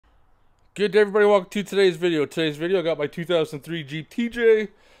Good day, everybody. Welcome to today's video. Today's video, I got my 2003 Jeep TJ,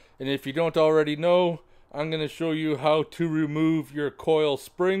 and if you don't already know, I'm going to show you how to remove your coil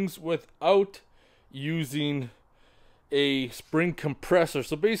springs without using a spring compressor.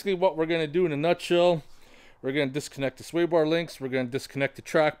 So basically what we're going to do in a nutshell, we're going to disconnect the sway bar links, we're going to disconnect the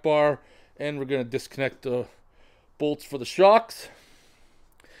track bar, and we're going to disconnect the bolts for the shocks.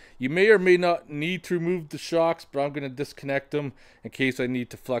 You may or may not need to remove the shocks, but I'm going to disconnect them in case I need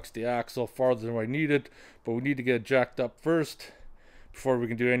to flex the axle farther than I need it. But we need to get it jacked up first before we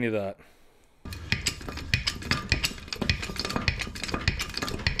can do any of that.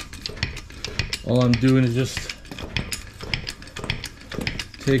 All I'm doing is just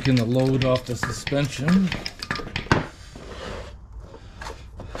taking the load off the suspension.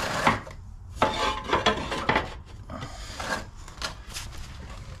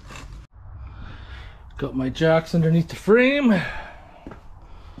 Got my jacks underneath the frame. I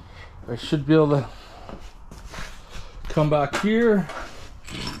should be able to come back here,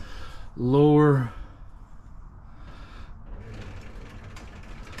 lower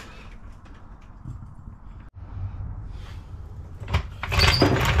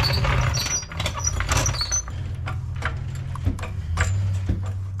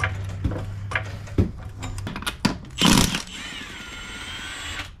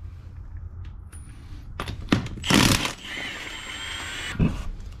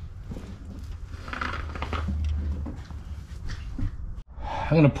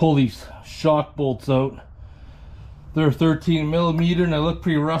I'm going to pull these shock bolts out. They're 13mm and they look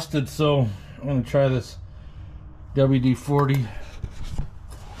pretty rusted, so I'm going to try this WD-40.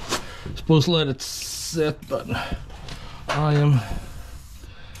 Supposed to let it sit, but I am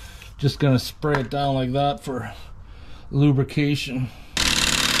just going to spray it down like that for lubrication.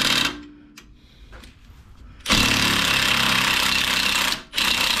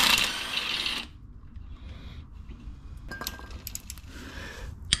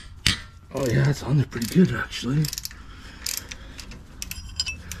 Oh yeah, it's on there pretty good actually.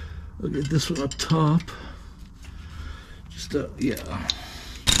 I'll get this one up top. Just yeah.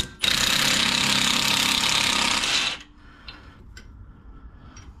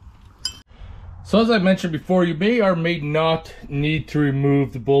 So as I mentioned before, you may or may not need to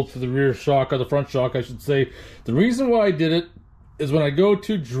remove the bolts of the rear shock, or the front shock I should say. The reason why I did it is when I go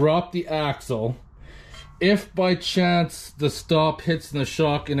to drop the axle, if by chance the stop hits in the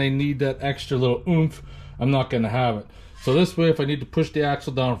shock and I need that extra little oomph, I'm not going to have it. So this way, if I need to push the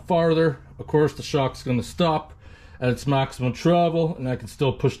axle down farther, of course the shock's going to stop at its maximum travel, and I can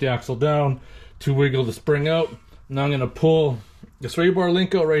still push the axle down to wiggle the spring out. Now I'm going to pull the sway bar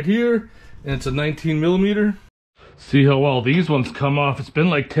link out right here, and it's a 19mm. See how well these ones come off. It's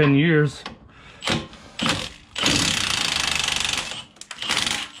been like 10 years.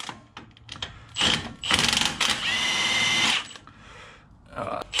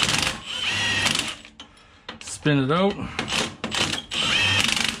 Spin it out.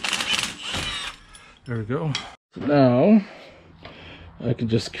 There we go. So now I can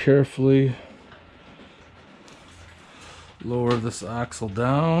just carefully lower this axle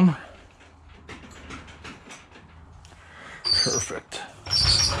down. Perfect.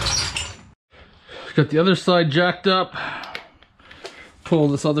 Got the other side jacked up. Pull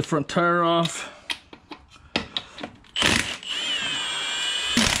this other front tire off.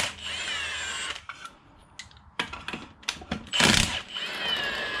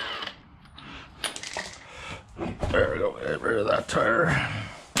 There we go, get rid of that tire.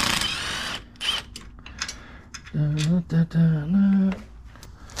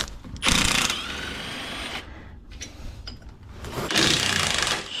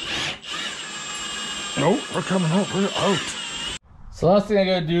 Nope, we're coming out, we're out. So last thing I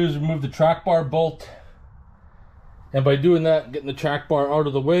gotta do is remove the track bar bolt. And by doing that, getting the track bar out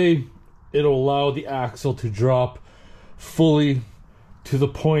of the way, it'll allow the axle to drop fully to the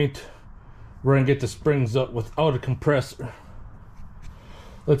point where I can get the springs up without a compressor.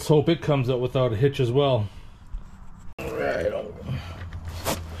 Let's hope it comes out without a hitch as well. Right.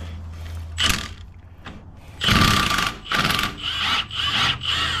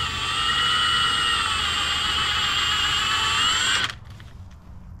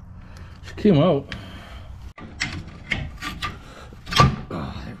 She came out.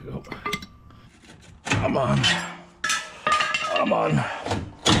 Oh, there we go. Come on. Come on.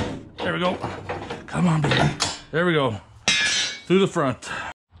 There we go. Come on, baby. There we go. Through the front.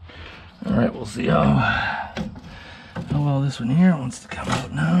 All right, we'll see how well this one here wants to come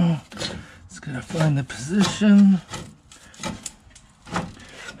out now. It's gonna find the position.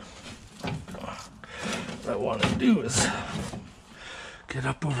 What I want to do is Get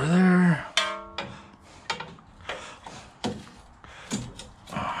up over there.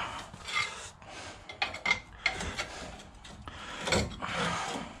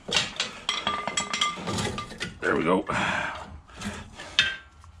 There we go.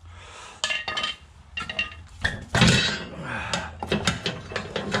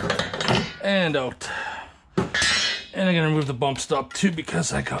 And out. And I'm gonna remove the bump stop too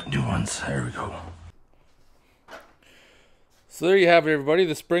because I got new ones. There we go. So there you have it, everybody.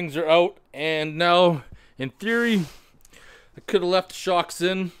 The springs are out, and now, in theory, I could have left the shocks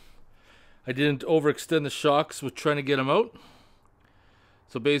in. I didn't overextend the shocks with trying to get them out.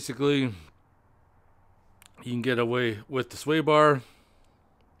 So basically, you can get away with the sway bar,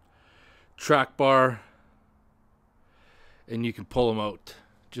 track bar, and you can pull them out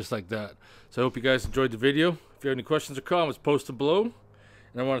just like that. So I hope you guys enjoyed the video. If you have any questions or comments, post them below.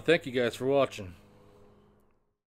 And I want to thank you guys for watching.